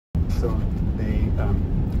so they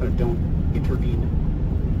don't intervene.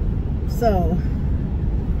 So,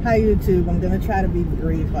 hi YouTube, I'm going to try to be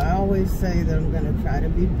brief. I always say that I'm going to try to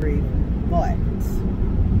be brief, but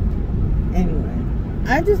anyway,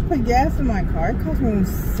 I just put gas in my car. It cost me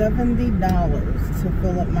 $70 to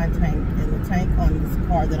fill up my tank, and the tank on this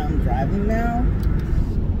car that I'm driving now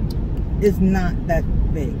is not that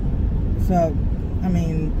big. So, I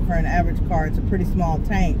mean, for an average car, it's a pretty small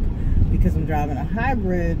tank because I'm driving a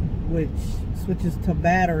hybrid, which switches to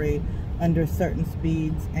battery under certain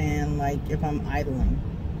speeds, and like if I'm idling,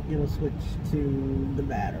 it'll switch to the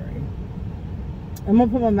battery. I'm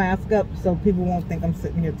gonna put my mask up so people won't think I'm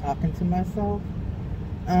sitting here talking to myself.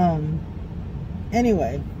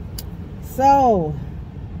 Anyway, so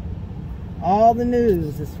all the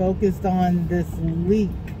news is focused on this leak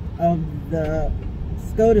of the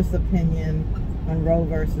SCOTUS opinion on Roe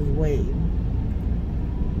versus Wade,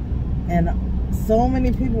 and so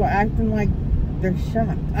many people are acting like they're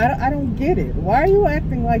shocked. I don't get it. Why are you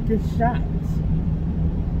acting like you're shocked?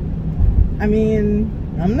 I mean,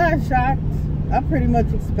 I'm not shocked. I pretty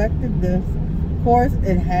much expected this. Of course,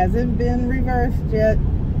 it hasn't been reversed yet.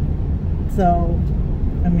 So,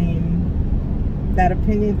 I mean, that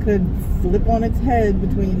opinion could flip on its head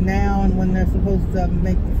between now and when they're supposed to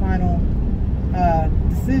make the final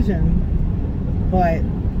decision. But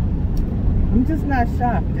I'm just not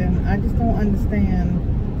shocked, and I just don't understand.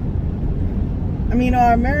 I mean,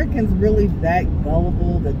 are Americans really that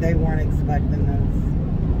gullible that they weren't expecting this?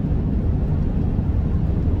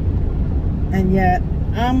 And yet,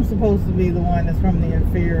 I'm supposed to be the one that's from the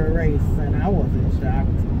inferior race, and I wasn't shocked.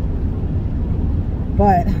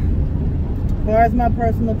 But, as far as my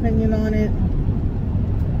personal opinion on it,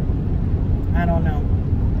 I don't know.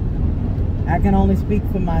 I can only speak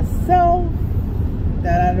for myself,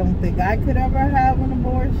 that I don't think I could ever have an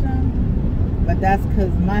abortion. But that's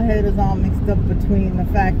because my head is all mixed up between the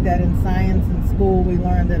fact that in science in school we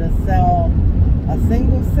learned that a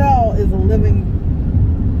single cell is a living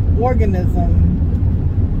organism,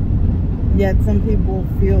 yet some people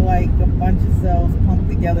feel like a bunch of cells pumped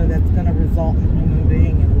together that's going to result in a human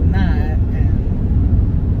being is not,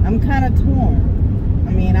 and I'm kind of torn.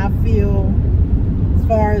 I mean, I feel, as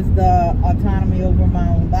far as the autonomy over my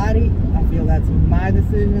own body, I feel that's my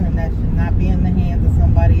decision, and that should not be in the hands of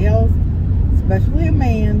somebody else, especially a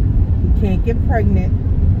man who can't get pregnant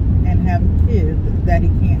and have a kid that he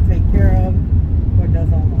can't take care of or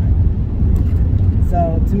doesn't want.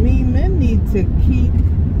 So to me, men need to keep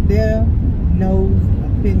their nose,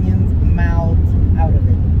 opinions, mouths out of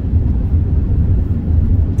it.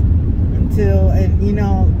 And you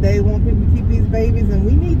know, they want people to keep these babies, and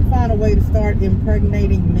we need to find a way to start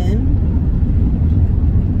impregnating men.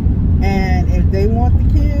 And if they want the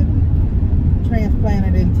kid, transplant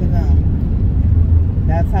it into them.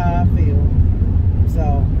 That's how I feel.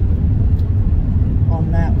 So,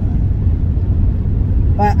 on that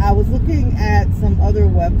one. But I was looking at some other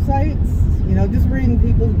websites, you know, just reading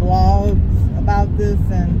people's blogs about this,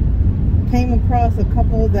 and came across a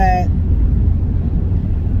couple that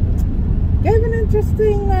gave an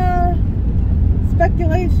interesting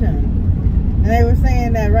speculation. And they were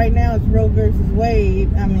saying that right now it's Roe versus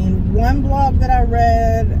Wade. I mean, one blog that I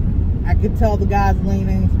read, I could tell the guy's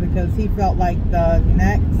leanings because he felt like the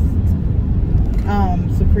next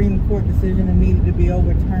Supreme Court decision that needed to be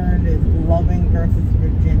overturned is Loving versus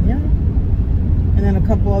Virginia. And then a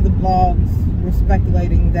couple other blogs were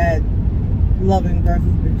speculating that Loving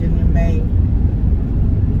versus Virginia may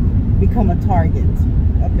become a target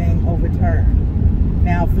of being overturned.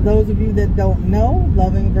 Now, for those of you that don't know,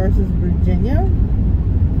 Loving versus Virginia,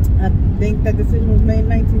 I think that decision was made in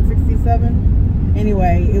 1967.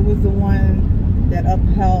 Anyway, it was the one that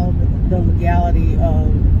upheld the legality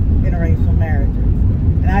of interracial marriages.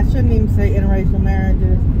 And I shouldn't even say interracial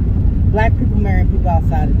marriages. Black people marry people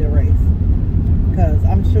outside of their race. Because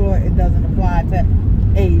I'm sure it doesn't apply to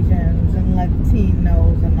Asians and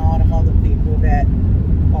Latinos and all them other people that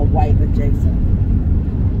are white adjacent.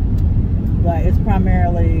 But it's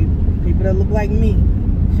primarily people that look like me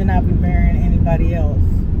should not be marrying anybody else,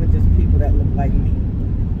 but just people that look like me.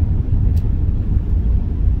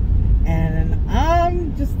 And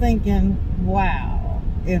I'm just thinking, wow,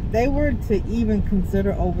 if they were to even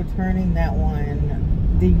consider overturning that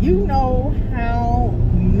one, do you know how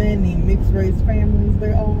many mixed race families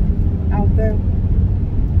there are out there?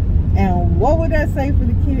 And what would that say for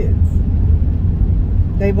the kids?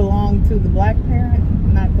 They belong to the black parent,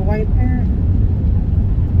 not the white parent?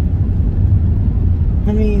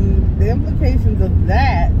 I mean, the implications of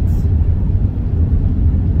that,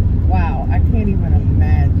 wow, I can't even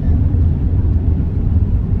imagine.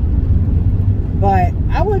 But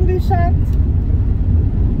I wouldn't be shocked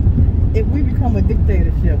if we become a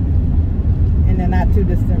dictatorship in the not too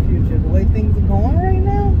distant future. The way things are going right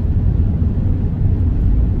now,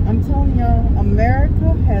 I'm telling y'all,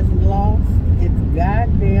 America has lost its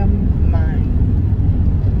goddamn mind.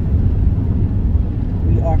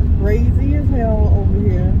 We are crazy as hell over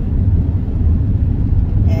here.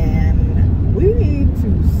 And we need to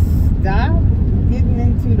stop getting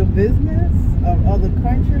into the business of other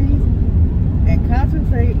countries and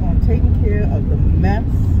concentrate on taking care of the mess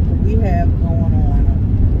we have going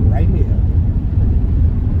on right here.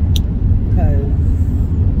 Because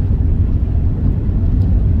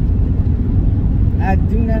I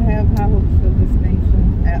do not have high hopes for this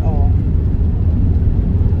nation at all.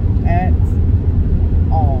 At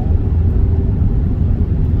all.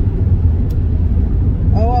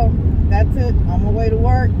 Oh well, that's it. On my way to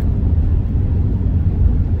work.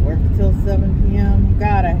 Work till 7 p.m.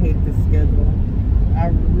 God, I hate this schedule. I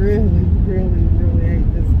really, really, really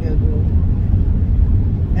hate this schedule.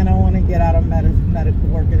 And I want to get out of medical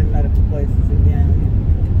working in medical places again.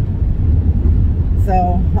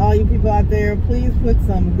 So, all you people out there, please put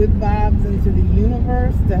some good vibes into the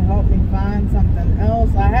universe to help me find something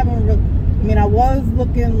else. I haven't really, I mean, I was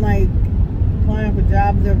looking like applying for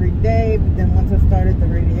jobs every day, but then once I started the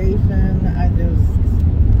radiation, I just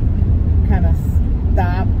kind of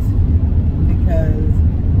stopped, because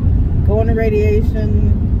going to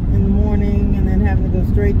radiation in the morning and then having to go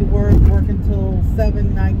straight to work until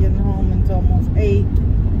 7, not getting home until almost 8,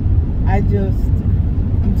 I'm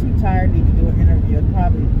too tired to even do an interview. It'd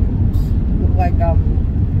probably look like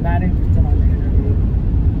I'm not interested on the interview.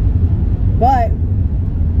 But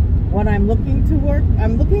when I'm looking to work,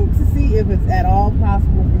 I'm looking to see if it's at all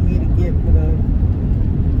possible for me to get with a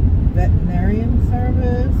veterinarian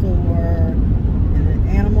service or in an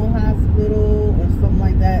animal hospital or something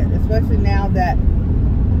like that, especially now that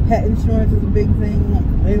pet insurance is a big thing,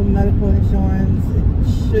 medical insurance. It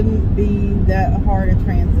shouldn't be that hard a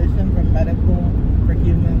transition from medical for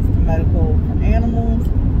humans to medical for animals.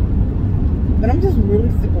 But I'm just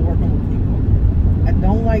really sick of working with people. I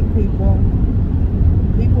don't like people.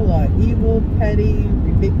 People are evil, petty,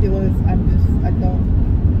 ridiculous. I'm done.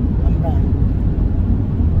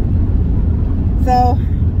 So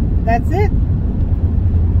that's it.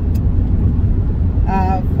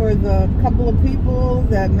 For the couple of people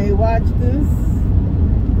that may watch this,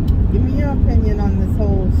 give me your opinion on this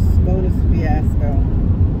whole SCOTUS fiasco.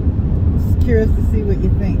 Just curious to see what you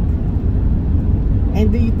think.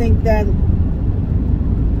 And do you think that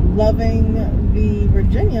Loving v.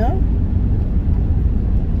 Virginia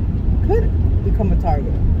could become a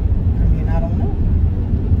target? I mean, I don't know.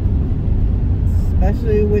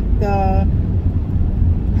 Especially with the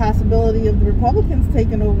possibility of the Republicans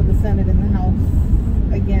taking over the Senate and the House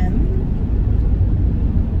again.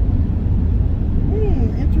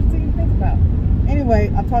 Interesting to think about.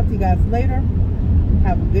 Anyway, I'll talk to you guys later.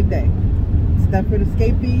 Have a good day. Stepford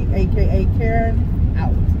Escapee, aka Karen,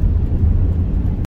 out.